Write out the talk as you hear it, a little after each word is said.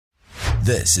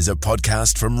This is a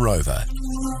podcast from Rover.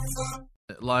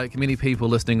 Like many people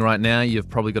listening right now, you've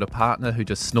probably got a partner who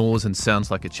just snores and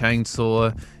sounds like a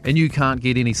chainsaw, and you can't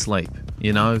get any sleep,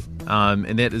 you know?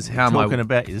 And that is how Talking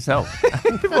about yourself.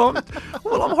 well,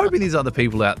 I'm hoping there's other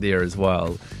people out there as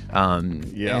well. I'm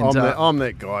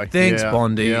that guy. Thanks,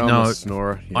 Bondi. Yeah, I'm a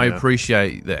snorer. Yeah. I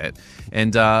appreciate that.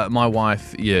 And my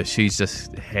wife, she's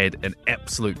just had an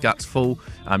absolute guts full.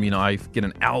 I get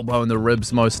an elbow in the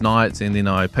ribs most nights, and then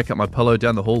I pick up my pillow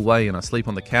down the hallway and I sleep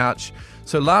on the couch.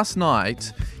 So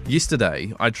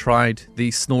yesterday, I tried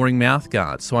the snoring mouth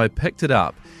guard. So I picked it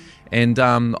up, and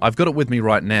I've got it with me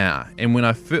right now. And when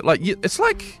I feel it's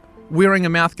like wearing a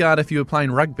mouth guard if you were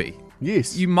playing rugby.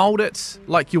 Yes. You mould it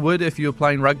like you would if you were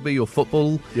playing rugby or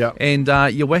football. Yep. And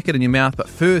you whack it in your mouth. But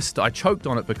first, I choked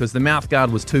on it because the mouth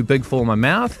guard was too big for my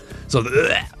mouth. So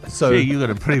Gee, you got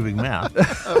a pretty big mouth.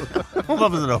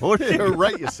 What was it, a horseshoe?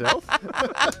 Rate yourself.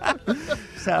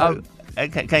 So,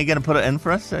 can you get to put it in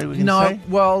for us so we can see?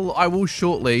 Well, I will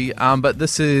shortly. But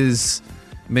this is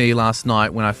me last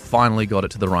night when I finally got it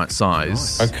to the right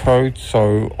size. Nice. Okay,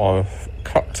 so I've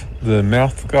cut the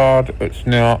mouth guard. It's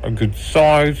now a good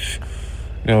size.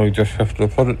 Now we just have to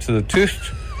put it to the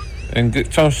test and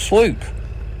get some sleep.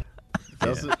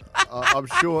 I'm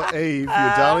sure Eve,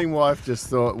 your darling wife, just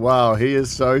thought, wow, he is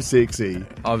so sexy.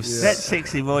 That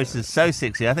sexy voice is so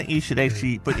sexy. I think you should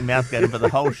actually put your mouth guard in for the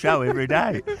whole show every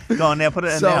day. Go on now, put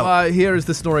it in now. So here is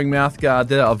the snoring mouth guard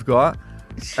that I've got.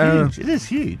 It's huge. It is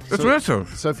huge. It's massive.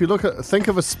 So if you think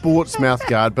of a sports mouth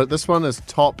guard, but this one is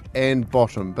top and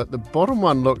bottom. But the bottom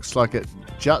one looks like it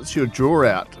juts your jaw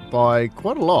out by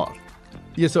quite a lot.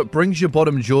 Yeah, so it brings your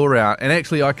bottom jaw out. And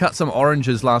actually, I cut some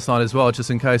oranges last night as well,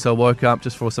 just in case I woke up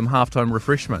just for some halftime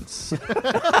refreshments. Very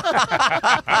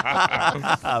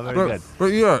good. But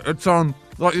yeah, it's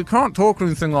like you can't talk or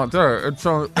anything like that.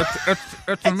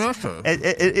 It's a massive.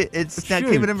 It's now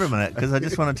keep it in for a minute because I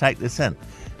just want to take this in.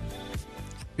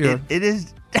 Yeah. It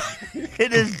is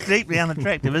deeply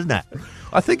unattractive, isn't it?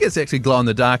 I think it's actually glow in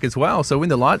the dark as well. So when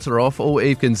the lights are off, all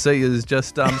Eve can see is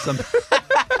just some...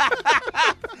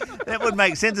 That would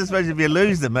make sense, especially if you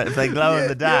lose them if they glow in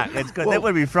the dark. It's good. That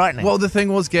would be frightening. Well, the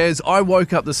thing was, Gaz, I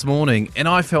woke up this morning and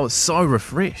I felt so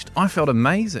refreshed. I felt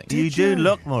amazing. You do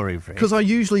look more refreshed. Because I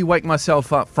usually wake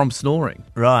myself up from snoring.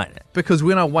 Right. Because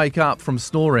when I wake up from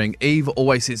snoring, Eve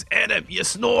always says, Adam, you're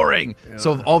snoring. Yeah.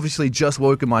 So I've obviously just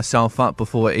woken myself up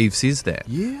before Eve says that.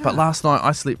 Yeah. But last night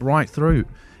I slept right through.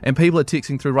 And people are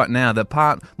texting through right now.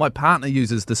 My partner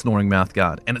uses the snoring mouth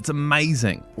guard, and it's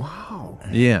amazing. Wow.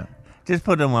 Yeah. Just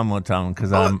put it in one more time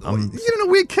because I'm... You get a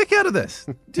weird kick out of this.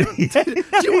 Do you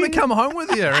want to come home with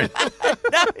you? No,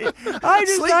 I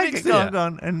just Sleep like next it. to you. Go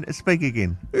on and speak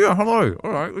again. Yeah, hello.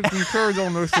 All right, we can carry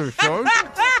on this show.